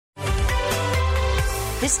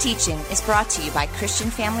This teaching is brought to you by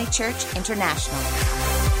Christian Family Church International.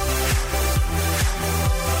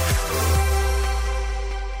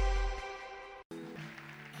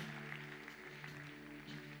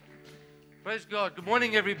 Praise God. Good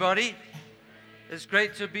morning, everybody. It's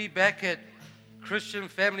great to be back at Christian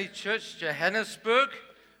Family Church, Johannesburg.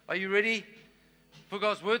 Are you ready for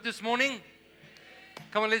God's word this morning?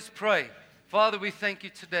 Come on, let's pray. Father, we thank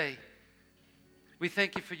you today. We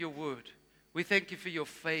thank you for your word. We thank you for your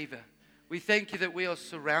favor. We thank you that we are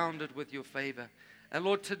surrounded with your favor. And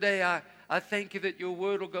Lord, today I thank you that your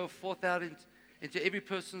word will go forth out into every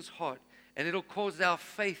person's heart, and it'll cause our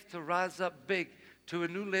faith to rise up big to a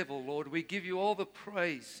new level, Lord. We give you all the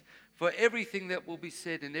praise for everything that will be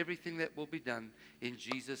said and everything that will be done in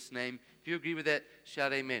Jesus' name. If you agree with that,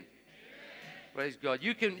 shout amen. Amen. Praise God.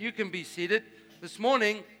 You can be seated. This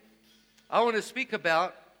morning, I want to speak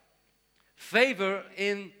about favor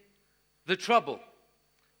in the trouble,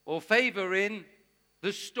 or favor in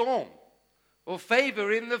the storm, or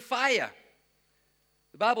favor in the fire.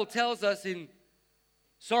 The Bible tells us in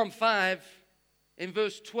Psalm 5, in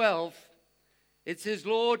verse 12, it says,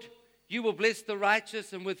 Lord, you will bless the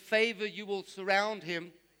righteous, and with favor you will surround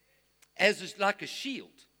him as like a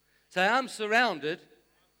shield. So I'm surrounded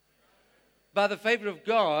by the favor of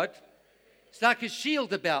God. It's like a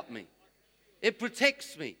shield about me. It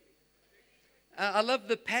protects me. I love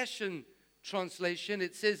the Passion Translation.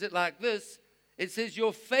 It says it like this. It says,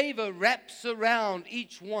 your favor wraps around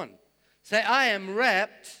each one. Say, I am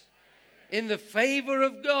wrapped in the favor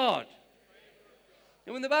of God.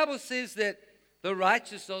 And when the Bible says that the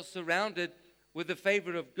righteous are surrounded with the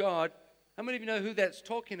favor of God, how many of you know who that's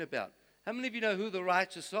talking about? How many of you know who the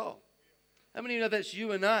righteous are? How many of you know that's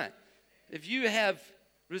you and I? If you have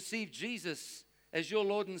received Jesus as your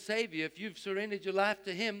Lord and Savior, if you've surrendered your life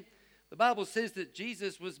to Him, the Bible says that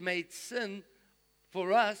Jesus was made sin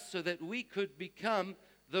for us so that we could become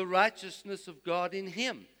the righteousness of God in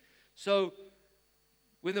Him. So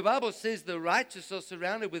when the Bible says the righteous are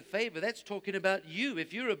surrounded with favor, that's talking about you.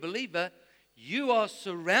 If you're a believer, you are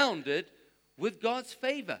surrounded with God's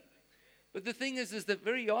favor. But the thing is that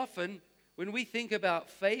very often when we think about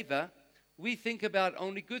favor, we think about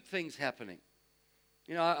only good things happening.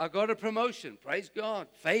 You know, I got a promotion, praise God,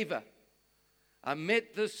 favor. I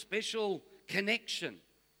met this special connection,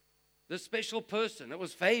 this special person. It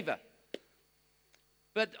was favor.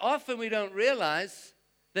 But often we don't realize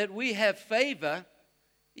that we have favor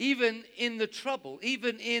even in the trouble,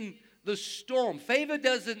 even in the storm. Favor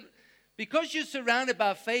doesn't, because you're surrounded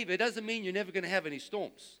by favor, it doesn't mean you're never going to have any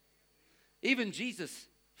storms. Even Jesus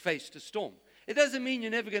faced a storm. It doesn't mean you're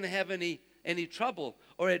never going to have any trouble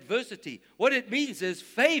or adversity. What it means is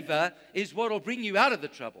favor is what will bring you out of the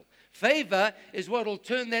trouble. Favor is what will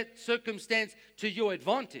turn that circumstance to your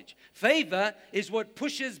advantage. Favor is what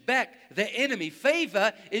pushes back the enemy.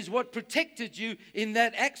 Favor is what protected you in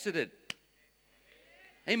that accident.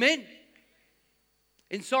 Amen.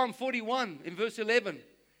 In Psalm 41, in verse 11,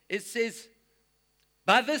 it says,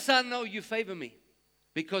 by this I know you favor me,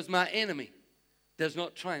 because my enemy does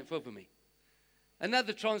not triumph over me.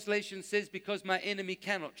 Another translation says, because my enemy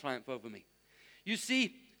cannot triumph over me. You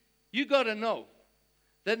see, you got to know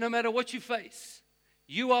that no matter what you face,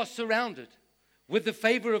 you are surrounded with the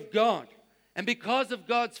favor of God. And because of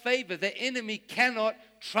God's favor, the enemy cannot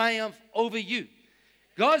triumph over you.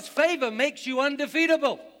 God's favor makes you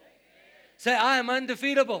undefeatable. Say, I am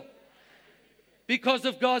undefeatable because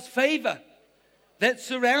of God's favor that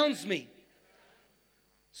surrounds me.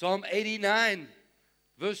 Psalm 89,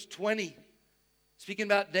 verse 20. Speaking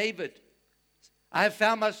about David, I have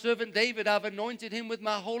found my servant David. I've anointed him with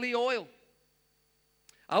my holy oil.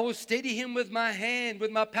 I will steady him with my hand,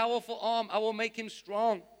 with my powerful arm. I will make him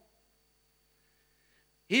strong.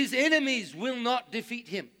 His enemies will not defeat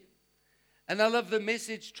him. And I love the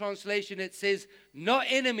Message translation. It says, no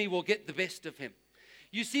enemy will get the best of him.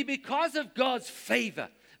 You see, because of God's favor,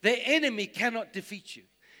 the enemy cannot defeat you.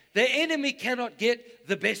 The enemy cannot get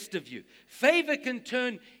the best of you. Favor can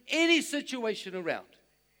turn any situation around.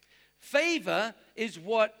 Favor is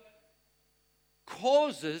what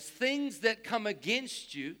causes things that come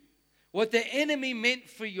against you, what the enemy meant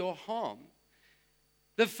for your harm.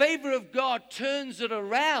 The favor of God turns it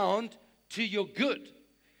around to your good,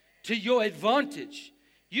 to your advantage.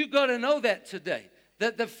 You've got to know that today,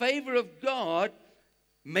 that the favor of God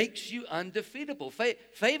makes you undefeatable.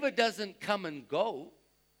 Favor doesn't come and go.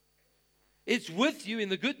 It's with you in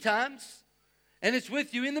the good times, and it's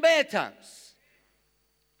with you in the bad times.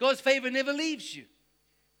 God's favor never leaves you.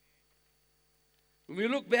 When we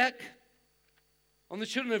look back on the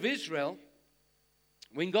children of Israel,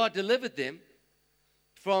 when God delivered them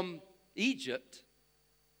from Egypt,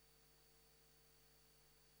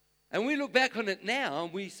 And we look back on it now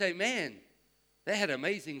and we say, man, they had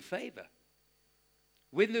amazing favor.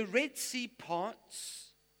 When the Red Sea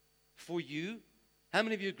parts for you, how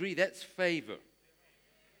many of you agree that's favor?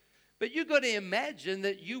 But you've got to imagine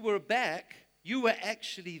that you were back, you were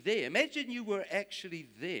actually there. Imagine you were actually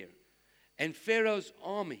there. And Pharaoh's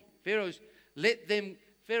army, Pharaoh let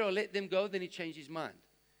them go, then he changed his mind.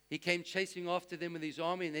 He came chasing after them with his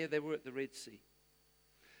army, and there they were at the Red Sea.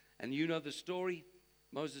 And you know the story.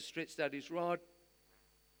 Moses stretched out his rod,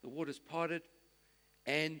 the waters parted,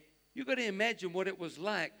 and you've got to imagine what it was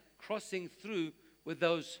like crossing through with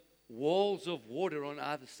those walls of water on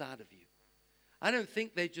either side of you. I don't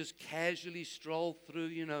think they just casually strolled through,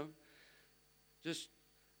 just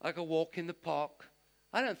like a walk in the park.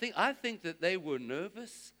 I think that they were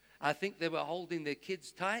nervous. I think they were holding their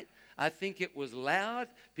kids tight. I think it was loud.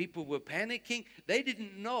 People were panicking. They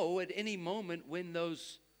didn't know at any moment when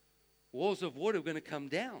those walls of water were going to come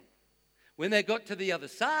down. When they got to the other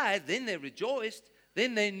side, then they rejoiced.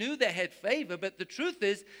 Then they knew they had favor. But the truth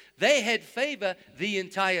is, they had favor the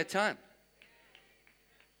entire time.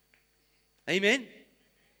 Amen?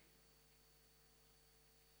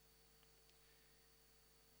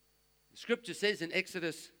 Scripture says in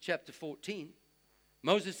Exodus chapter 14,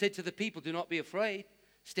 Moses said to the people, do not be afraid.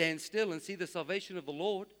 Stand still and see the salvation of the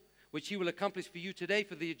Lord, which he will accomplish for you today.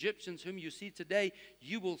 For the Egyptians whom you see today,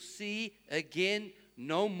 you will see again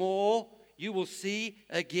no more. You will see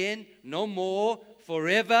again no more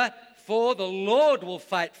forever. For the Lord will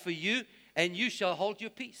fight for you, and you shall hold your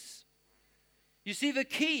peace. You see, the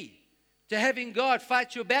key to having God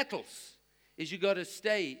fight your battles is you got to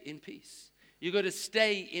stay in peace. You got to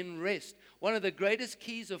stay in rest. One of the greatest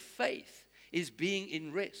keys of faith is being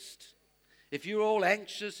in rest. If you're all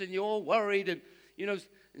anxious and you're all worried and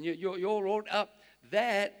you're all wrought up,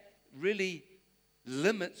 that really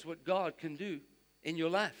limits what God can do in your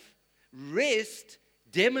life. Rest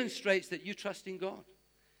demonstrates that you trust in God.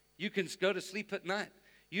 You can go to sleep at night.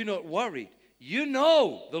 You're not worried. You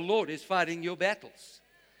know the Lord is fighting your battles.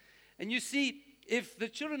 And you see, if the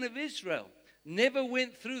children of Israel never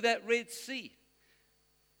went through that Red Sea,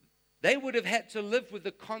 they would have had to live with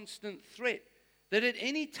the constant threat that at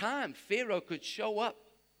any time Pharaoh could show up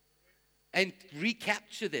and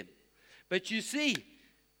recapture them. But you see,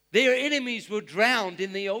 their enemies were drowned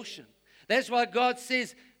in the ocean. That's why God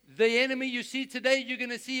says, the enemy you see today, you're going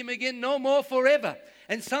to see him again no more forever.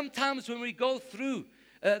 And sometimes when we go through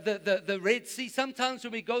the Red Sea, sometimes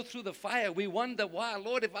when we go through the fire, we wonder, why,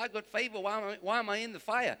 Lord, if I got favor, why am I in the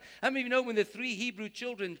fire? How many of you know when the three Hebrew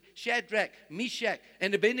children, Shadrach, Meshach,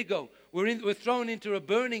 and Abednego, were thrown into a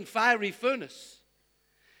burning fiery furnace?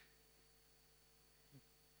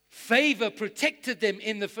 Favor protected them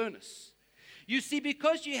in the furnace. You see,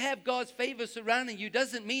 because you have God's favor surrounding you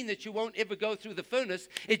doesn't mean that you won't ever go through the furnace.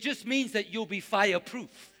 It just means that you'll be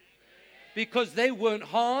fireproof. Because they weren't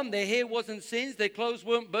harmed, their hair wasn't singed, their clothes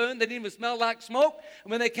weren't burned, they didn't even smell like smoke.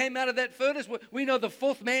 And when they came out of that furnace, we know the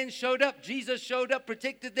fourth man showed up. Jesus showed up,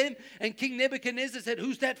 protected them. And King Nebuchadnezzar said,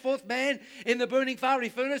 who's that fourth man in the burning fiery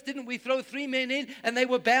furnace? Didn't we throw 3 men in and they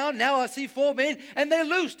were bound? Now I see 4 men and they're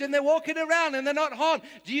loosed and they're walking around and they're not harmed.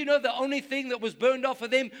 Do you know the only thing that was burned off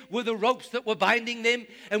of them were the ropes that were binding them?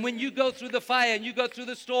 And when you go through the fire and you go through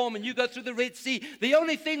the storm and you go through the Red Sea, the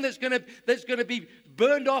only thing that's going to be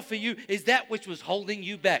burned off of you is that which was holding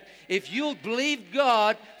you back. If you'll believe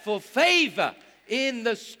God for favor in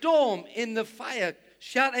the storm, in the fire,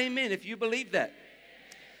 shout amen if you believe that.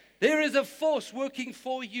 There is a force working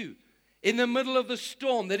for you in the middle of the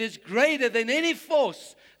storm that is greater than any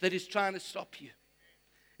force that is trying to stop you.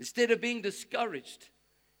 Instead of being discouraged,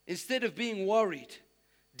 instead of being worried,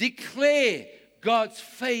 declare God's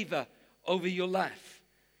favor over your life.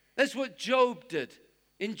 That's what Job did.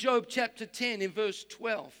 In Job chapter 10, in verse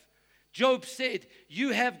 12, Job said,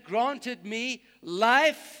 you have granted me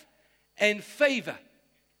life and favor.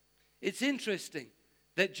 It's interesting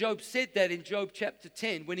that Job said that in Job chapter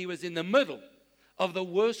 10 when he was in the middle of the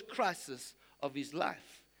worst crisis of his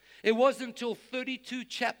life. It wasn't until 32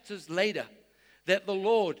 chapters later that the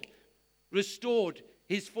Lord restored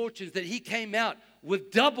his fortunes, that he came out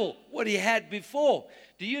with double what he had before.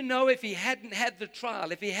 Do you know if he hadn't had the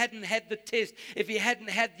trial, if he hadn't had the test, if he hadn't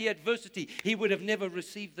had the adversity, he would have never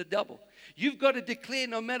received the double. You've got to declare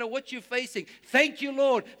no matter what you're facing, thank you,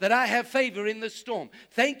 Lord, that I have favor in the storm.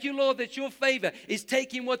 Thank you, Lord, that your favor is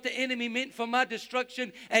taking what the enemy meant for my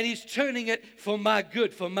destruction and he's turning it for my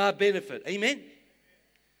good, for my benefit. Amen?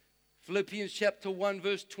 Philippians chapter 1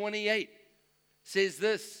 verse 28 says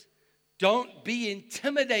this, don't be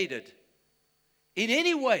intimidated in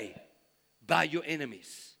any way by your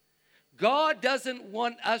enemies. God doesn't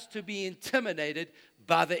want us to be intimidated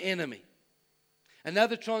by the enemy.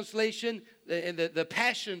 Another translation, in the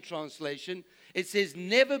Passion Translation, it says,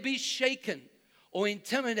 never be shaken or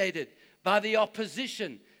intimidated by the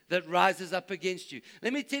opposition that rises up against you.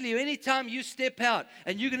 Let me tell you, anytime you step out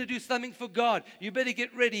and you're going to do something for God, you better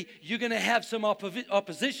get ready. You're going to have some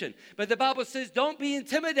opposition. But the Bible says, don't be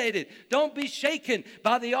intimidated. Don't be shaken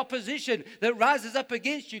by the opposition that rises up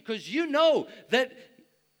against you, because you know that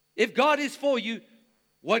if God is for you,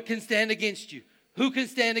 what can stand against you? Who can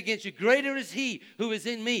stand against you? Greater is He who is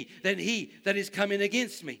in me than he that is coming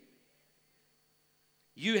against me.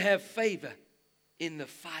 You have favor in the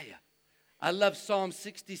fire. I love Psalm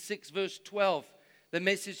 66, verse 12. The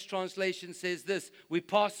Message translation says this: we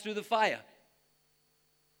pass through the fire.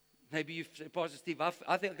 Maybe you say, Pastor Steve,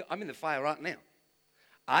 I think I'm in the fire right now.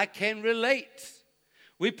 I can relate.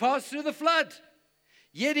 We pass through the flood.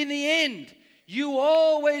 Yet in the end, you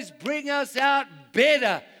always bring us out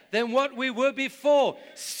better than what we were before,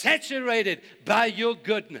 saturated by your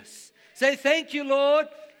goodness. Say, thank you, Lord.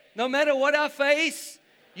 No matter what I face,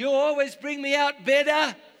 you always bring me out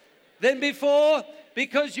better than before,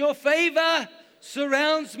 because your favor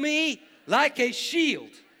surrounds me like a shield.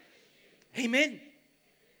 Amen.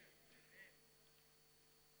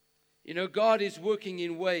 You know, God is working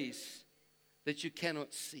in ways that you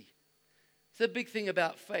cannot see. It's a big thing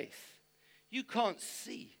about faith. You can't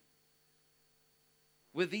see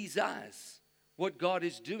with these eyes what God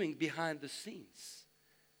is doing behind the scenes.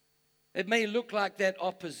 It may look like that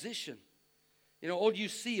opposition. You know, all you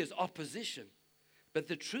see is opposition. But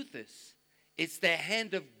the truth is, it's the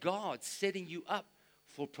hand of God setting you up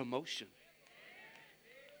for promotion.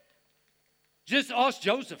 Just ask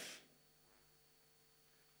Joseph.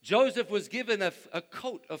 Joseph was given a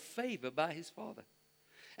coat of favor by his father.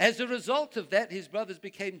 As a result of that, his brothers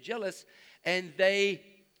became jealous and they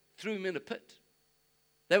threw him in a pit.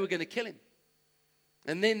 They were going to kill him.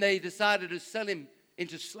 And then they decided to sell him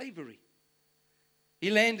into slavery. He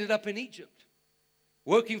landed up in Egypt,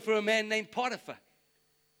 working for a man named Potiphar.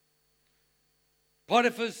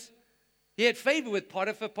 He had favor with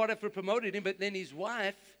Potiphar. Potiphar promoted him, but then his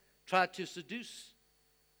wife tried to seduce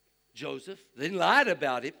Joseph, then lied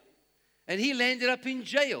about him, and he landed up in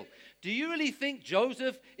jail. Do you really think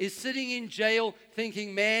Joseph is sitting in jail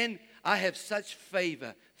thinking, man, I have such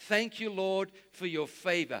favor. Thank you, Lord, for your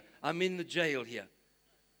favor. I'm in the jail here.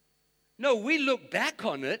 No, we look back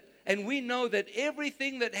on it and we know that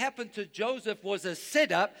everything that happened to Joseph was a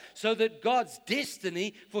setup so that God's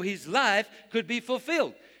destiny for his life could be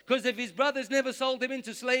fulfilled. Because if his brothers never sold him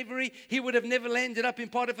into slavery, he would have never landed up in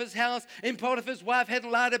Potiphar's house, and Potiphar's wife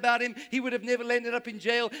hadn't lied about him. He would have never landed up in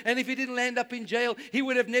jail. And if he didn't land up in jail, he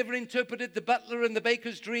would have never interpreted the butler and the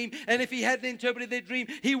baker's dream. And if he hadn't interpreted their dream,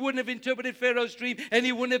 he wouldn't have interpreted Pharaoh's dream, and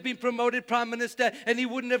he wouldn't have been promoted prime minister, and he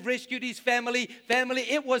wouldn't have rescued his family.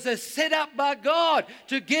 It was a setup by God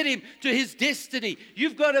to get him to his destiny.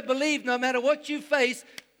 You've got to believe no matter what you face,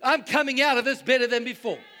 I'm coming out of this better than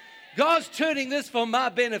before. God's turning this for my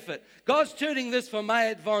benefit. God's turning this for my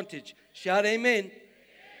advantage. Shout amen.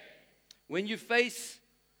 When you face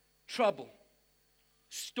trouble,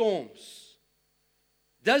 storms,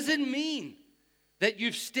 doesn't mean that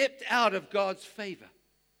you've stepped out of God's favor.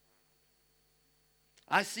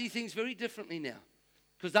 I see things very differently now,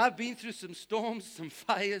 because I've been through some storms, some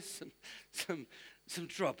fires, some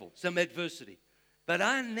trouble, some adversity. But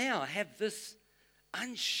I now have this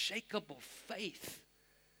unshakable faith.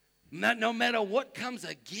 No matter what comes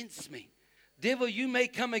against me. Devil, you may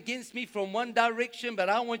come against me from one direction, but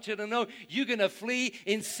I want you to know you're going to flee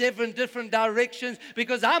in 7 different directions,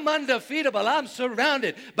 because I'm undefeatable. I'm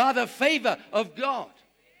surrounded by the favor of God.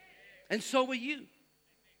 And so are you.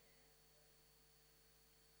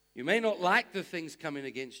 You may not like the things coming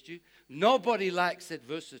against you. Nobody likes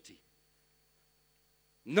adversity.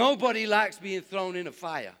 Nobody likes being thrown in a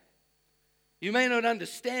fire. You may not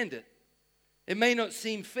understand it. It may not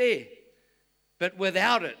seem fair, but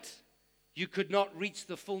without it, you could not reach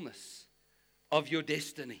the fullness of your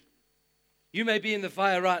destiny. You may be in the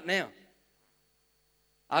fire right now.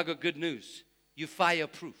 I got good news. You're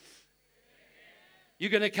fireproof.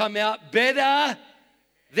 You're going to come out better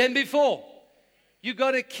than before. You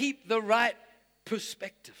got to keep the right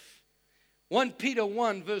perspective. 1 Peter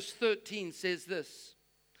 1 verse 13 says this: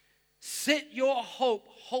 set your hope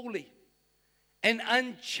wholly and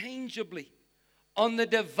unchangeably on the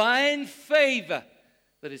divine favor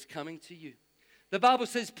that is coming to you. The Bible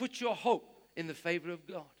says put your hope in the favor of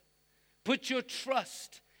God. Put your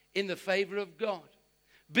trust in the favor of God.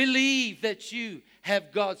 Believe that you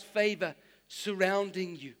have God's favor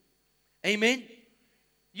surrounding you. Amen?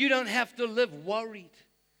 You don't have to live worried.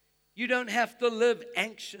 You don't have to live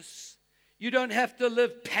anxious. You don't have to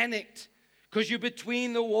live panicked because you're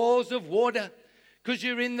between the walls of water, because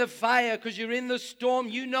you're in the fire, because you're in the storm.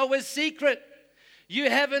 You know a secret. You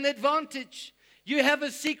have an advantage. You have a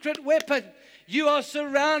secret weapon. You are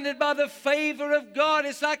surrounded by the favor of God.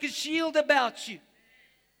 It's like a shield about you.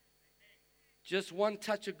 Just one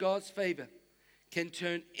touch of God's favor can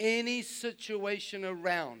turn any situation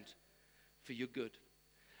around for your good.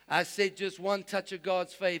 I said just one touch of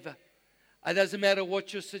God's favor. It doesn't matter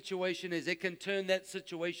what your situation is. It can turn that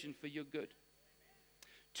situation for your good.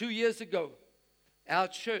 2 years ago, our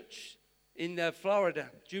church in Florida,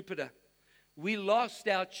 Jupiter, we lost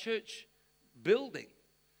our church building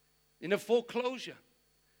in a foreclosure.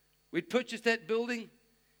 We'd purchased that building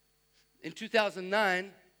in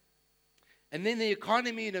 2009, and then the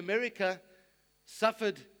economy in America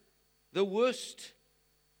suffered the worst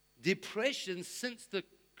depression since the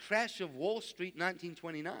crash of Wall Street in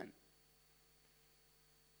 1929.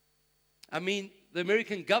 I mean, the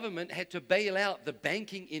American government had to bail out the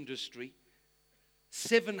banking industry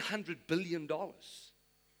 $700 billion.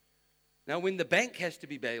 Now, when the bank has to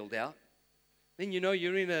be bailed out, then you know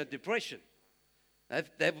you're in a depression.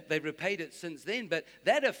 They've repaid it since then, but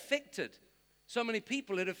that affected so many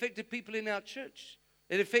people. It affected people in our church.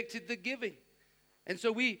 It affected the giving. And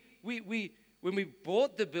so when we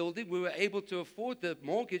bought the building, we were able to afford the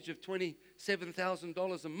mortgage of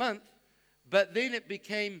 $27,000 a month, but then it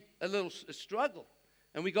became a struggle,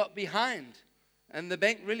 and we got behind, and the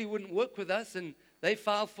bank really wouldn't work with us, and they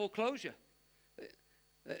filed foreclosure.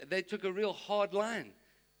 They took a real hard line.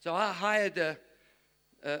 So I hired a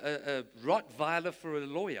Rottweiler for a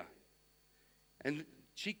lawyer, and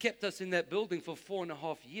she kept us in that building for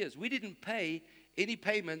 4.5 years. We didn't pay any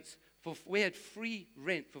payments. We had free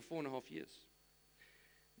rent for 4.5 years.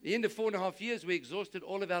 At the end of 4.5 years, we exhausted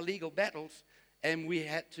all of our legal battles, and we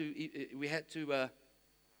had to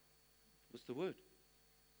what's the word?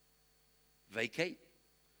 Vacate.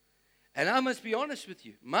 And I must be honest with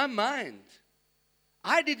you, my mind,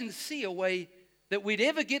 I didn't see a way that we'd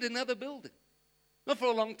ever get another building. Not for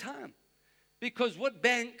a long time. Because what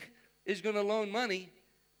bank is going to loan money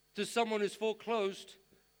to someone who's foreclosed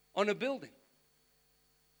on a building?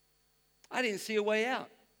 I didn't see a way out.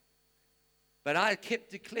 But I kept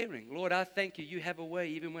declaring, Lord, I thank you. You have a way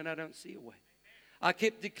even when I don't see a way. I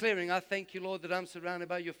kept declaring, I thank you, Lord, that I'm surrounded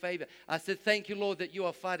by your favor. I said, thank you, Lord, that you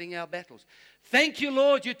are fighting our battles. Thank you,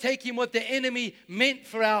 Lord, you're taking what the enemy meant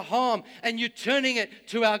for our harm and you're turning it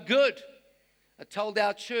to our good. I told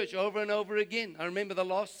our church over and over again. I remember the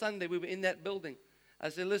last Sunday we were in that building. I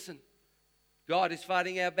said, listen, God is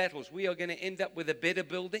fighting our battles. We are going to end up with a better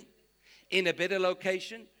building in a better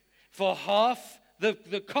location for half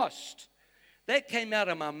the cost. That came out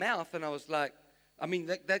of my mouth, and I was like,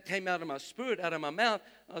 that came out of my spirit, out of my mouth.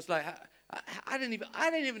 I was like, I didn't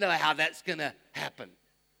even know how that's going to happen.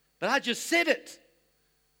 But I just said it.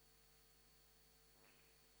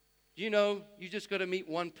 You know, you just got to meet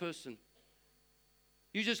one person.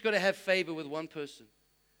 You just got to have favor with one person.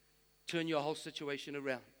 Turn your whole situation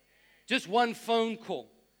around. Just one phone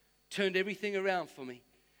call turned everything around for me.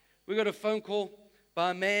 We got a phone call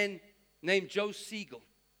by a man named Joe Siegel.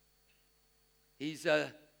 He's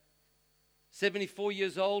 74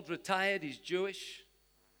 years old, retired, he's Jewish.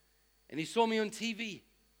 And he saw me on TV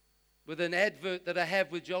with an advert that I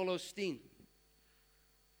have with Joel Osteen.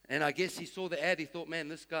 And I guess he saw the ad, he thought, man,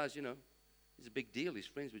 this guy's, he's a big deal. He's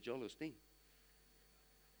friends with Joel Osteen.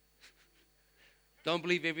 Don't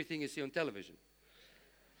believe everything you see on television.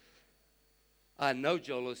 I know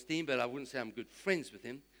Joel Osteen, but I wouldn't say I'm good friends with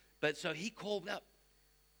him. But so he called up.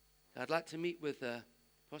 I'd like to meet with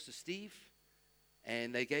Pastor Steve.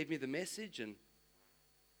 And they gave me the message, and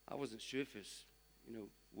I wasn't sure if it was,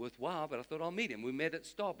 worthwhile, but I thought I'll meet him. We met at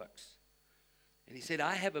Starbucks. And he said,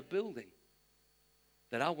 I have a building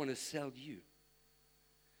that I want to sell you.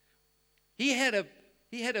 He had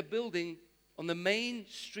a building on the main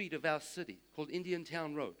street of our city called Indian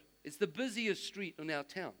Town Road. It's the busiest street in our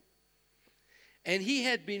town. And he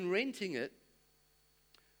had been renting it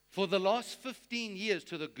for the last 15 years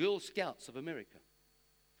to the Girl Scouts of America.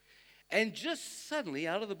 And just suddenly,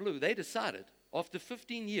 out of the blue, they decided, after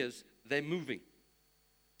 15 years, they're moving.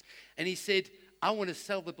 And he said, I want to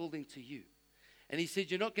sell the building to you. And he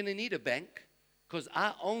said, you're not going to need a bank because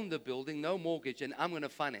I own the building, no mortgage, and I'm going to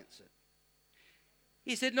finance it.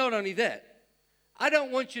 He said, not only that, I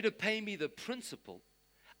don't want you to pay me the principal.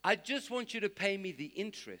 I just want you to pay me the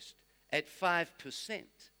interest at 5%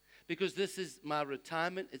 because this is my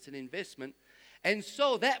retirement. It's an investment. And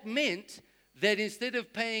so that meant that instead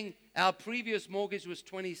of paying, our previous mortgage was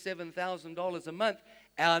 $27,000 a month,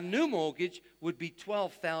 our new mortgage would be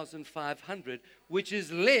 $12,500, which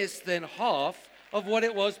is less than half of what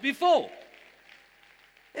it was before.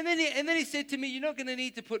 And then he said to me, you're not going to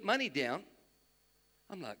need to put money down.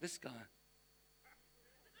 I'm like, this guy.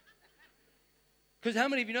 Because how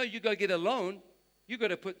many of you know you go get a loan, you got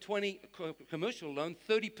to put commercial loan,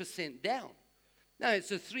 30% down. Now,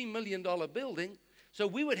 it's a $3 million building, so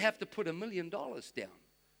we would have to put $1 million down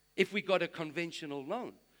if we got a conventional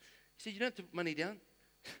loan. He said, you don't have to put money down.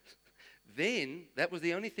 Then, that was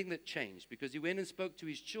the only thing that changed, because he went and spoke to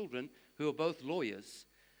his children, who are both lawyers,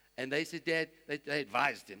 and they said, Dad, they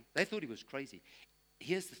advised him. They thought he was crazy.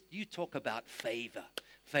 You talk about favor.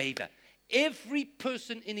 Every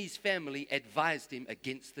person in his family advised him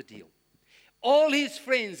against the deal. All his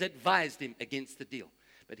friends advised him against the deal.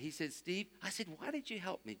 But he said, Steve, I said, why did you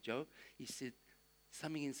help me, Joe? He said,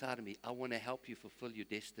 something inside of me, I want to help you fulfill your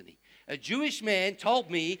destiny. A Jewish man told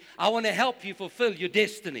me, I want to help you fulfill your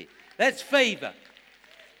destiny. That's favor.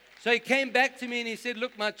 So he came back to me and he said,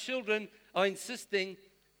 look, my children are insisting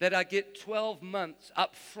that I get 12 months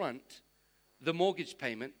up front, the mortgage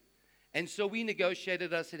payment. And so we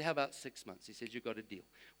negotiated. I said, how about 6 months? He said, you got a deal.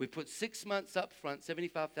 We put 6 months up front,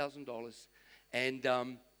 $75,000. And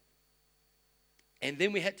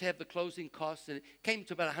then we had to have the closing costs, and it came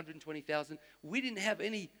to about $120,000. We didn't have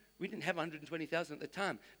 $120,000 at the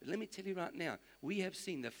time. But let me tell you right now, we have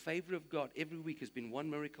seen the favor of God every week has been one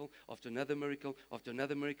miracle after another miracle after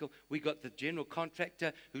another miracle. We got the general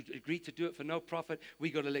contractor who agreed to do it for no profit.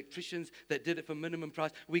 We got electricians that did it for minimum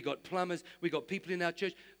price. We got plumbers. We got people in our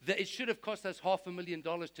church. It should have cost us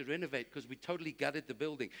 $500,000 to renovate because we totally gutted the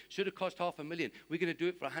building. Should have cost $500,000. We're going to do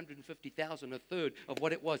it for $150,000, a third of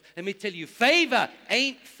what it was. Let me tell you, favor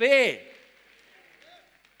ain't fair.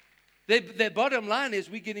 The bottom line is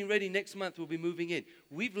we're getting ready next month. We'll be moving in.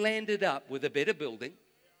 We've landed up with a better building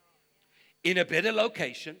in a better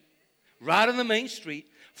location right on the main street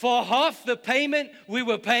for half the payment we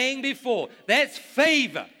were paying before. That's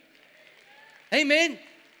favor. Amen.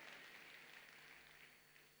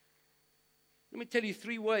 Let me tell you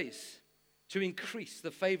 3 ways to increase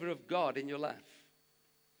the favor of God in your life.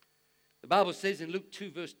 The Bible says in Luke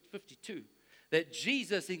 2 verse 52 that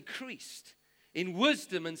Jesus increased in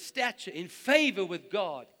wisdom and stature, in favor with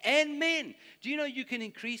God and men. Do you know you can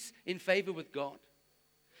increase in favor with God?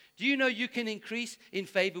 Do you know you can increase in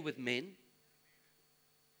favor with men?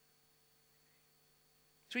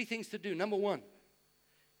 3 things to do. Number 1,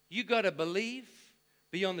 you got to believe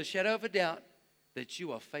beyond the shadow of a doubt that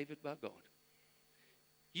you are favored by God.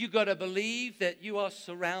 You got to believe that you are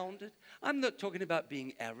surrounded. I'm not talking about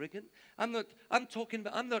being arrogant. I'm not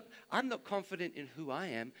confident in who I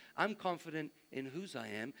am. I'm confident in whose I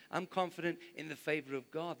am. I'm confident in the favor of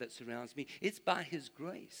God that surrounds me. It's by His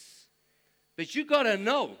grace. But you got to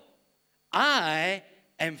know, I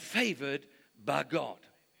am favored by God.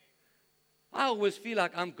 I always feel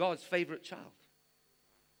like I'm God's favorite child.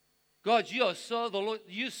 God, you're so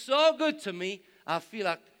good to me. I feel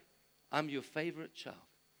like I'm your favorite child.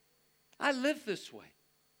 I live this way.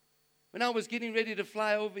 When I was getting ready to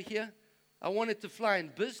fly over here, I wanted to fly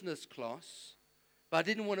in business class, but I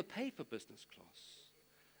didn't want to pay for business class.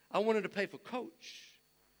 I wanted to pay for coach,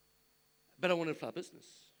 but I wanted to fly business.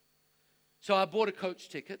 So I bought a coach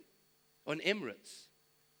ticket on Emirates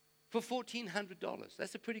for $1,400.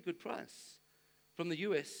 That's a pretty good price from the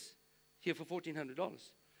U.S. here for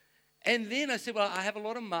 $1,400. And then I said, well, I have a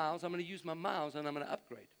lot of miles. I'm going to use my miles, and I'm going to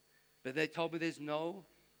upgrade. But they told me there's no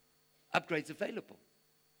upgrades available.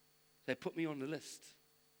 They put me on the list.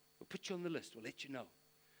 We'll put you on the list. We'll let you know.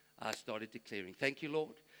 I started declaring, thank you,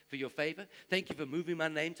 Lord, for your favor. Thank you for moving my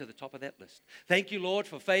name to the top of that list. Thank you, Lord,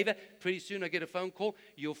 for favor. Pretty soon I get a phone call.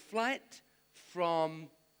 Your flight from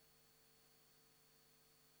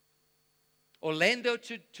Orlando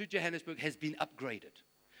to Johannesburg has been upgraded.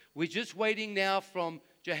 We're just waiting now from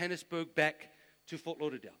Johannesburg back to Fort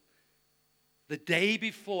Lauderdale. The day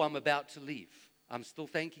before I'm about to leave, I'm still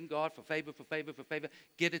thanking God for favor.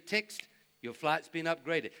 Get a text, your flight's been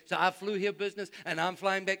upgraded. So I flew here business, and I'm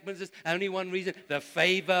flying back business. Only one reason, the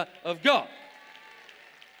favor of God.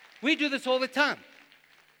 We do this all the time.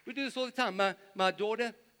 My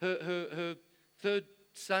daughter, her third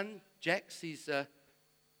son, Jax, he's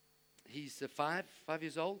 5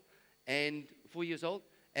 years old, and 4 years old.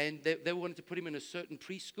 And they wanted to put him in a certain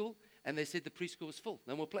preschool, and they said the preschool was full,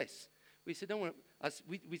 no more place. We said, don't worry.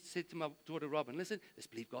 We said to my daughter, Robin, listen, let's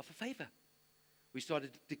believe God for favor. We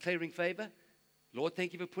started declaring favor. Lord,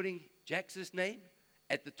 thank you for putting Jax's name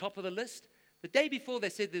at the top of the list. The day before, they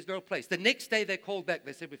said there's no place. The next day, they called back.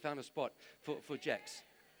 They said, we found a spot for Jax.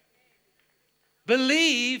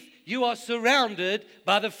 Believe you are surrounded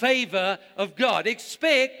by the favor of God.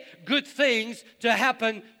 Expect good things to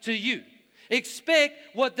happen to you. Expect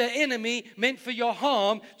what the enemy meant for your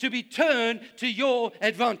harm to be turned to your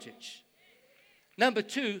advantage. Number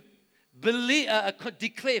 2,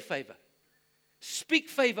 declare favor. Speak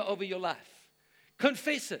favor over your life.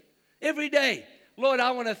 Confess it every day. Lord,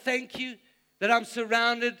 I want to thank you that I'm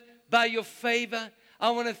surrounded by your favor.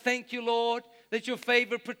 I want to thank you, Lord, that your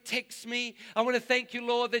favor protects me. I want to thank you,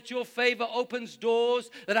 Lord, that your favor opens doors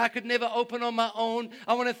that I could never open on my own.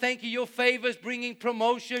 I want to thank you. Your favor's bringing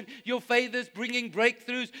promotion. Your favor's bringing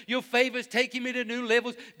breakthroughs. Your favor's taking me to new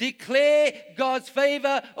levels. Declare God's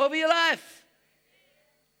favor over your life.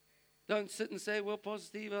 Don't sit and say, well, Pastor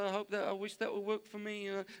Steve, I wish that would work for me.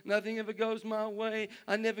 Nothing ever goes my way.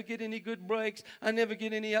 I never get any good breaks. I never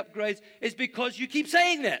get any upgrades. It's because you keep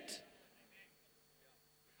saying that.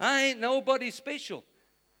 I ain't nobody special.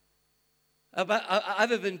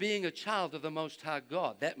 Other than being a child of the Most High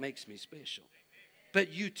God. That makes me special.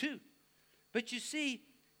 But you too. But you see,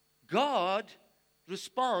 God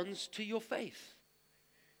responds to your faith,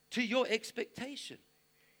 to your expectation.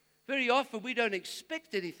 Very often we don't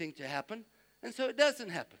expect anything to happen, and so it doesn't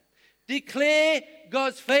happen. Declare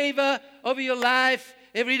God's favor over your life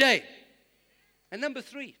every day. And number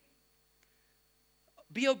 3,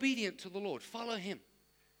 be obedient to the Lord. Follow Him.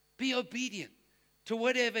 Be obedient to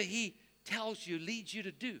whatever He tells you, leads you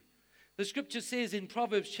to do. The scripture says in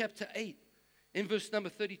Proverbs chapter 8, in verse number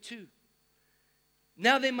 32,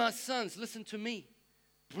 now then, my sons, listen to me.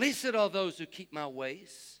 Blessed are those who keep my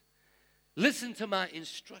ways. Listen to my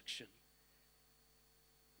instruction.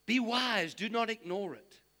 Be wise, do not ignore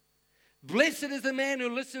it. Blessed is the man who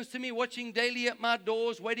listens to me, watching daily at my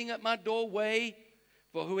doors, waiting at my doorway.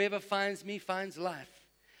 For whoever finds me finds life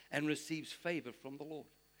and receives favor from the Lord.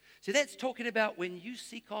 So that's talking about when you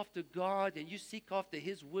seek after God and you seek after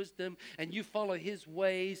His wisdom and you follow His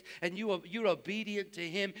ways and you're obedient to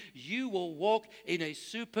Him, you will walk in a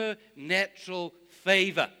supernatural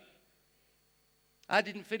favor. I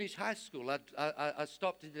didn't finish high school. I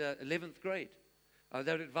stopped at 11th grade. I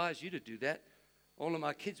don't advise you to do that. All of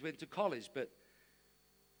my kids went to college, but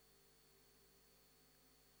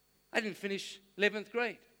I didn't finish 11th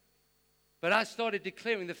grade. But I started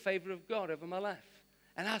declaring the favor of God over my life.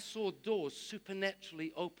 And I saw doors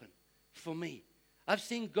supernaturally open for me. I've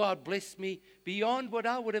seen God bless me beyond what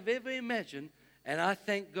I would have ever imagined. And I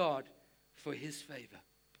thank God for His favor.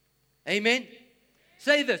 Amen?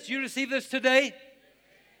 Say this. You receive this today?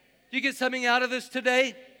 Do you get something out of this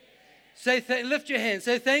today? Say, lift your hand.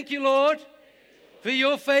 Say, thank you, Lord, for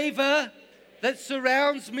your favor that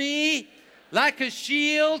surrounds me like a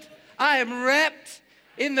shield. I am wrapped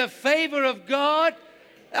in the favor of God.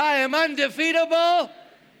 I am undefeatable.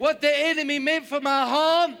 What the enemy meant for my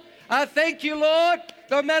harm, I thank you, Lord.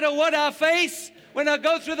 No matter what I face, when I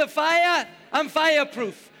go through the fire, I'm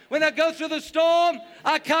fireproof. When I go through the storm,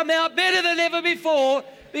 I come out better than ever before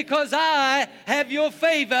because I have your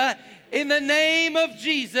favor in the name of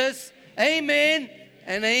Jesus. Amen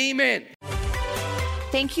and amen.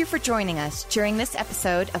 Thank you for joining us during this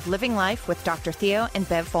episode of Living Life with Dr. Theo and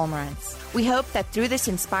Bev Vollmerans. We hope that through this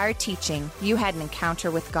inspired teaching, you had an encounter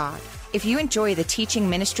with God. If you enjoy the teaching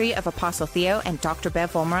ministry of Apostle Theo and Dr.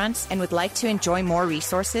 Bev Vollmerans and would like to enjoy more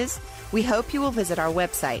resources, we hope you will visit our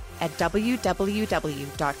website at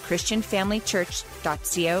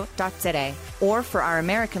www.christianfamilychurch.co.za or for our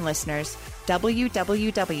American listeners,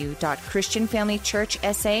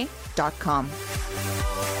 www.christianfamilychurchsa.com.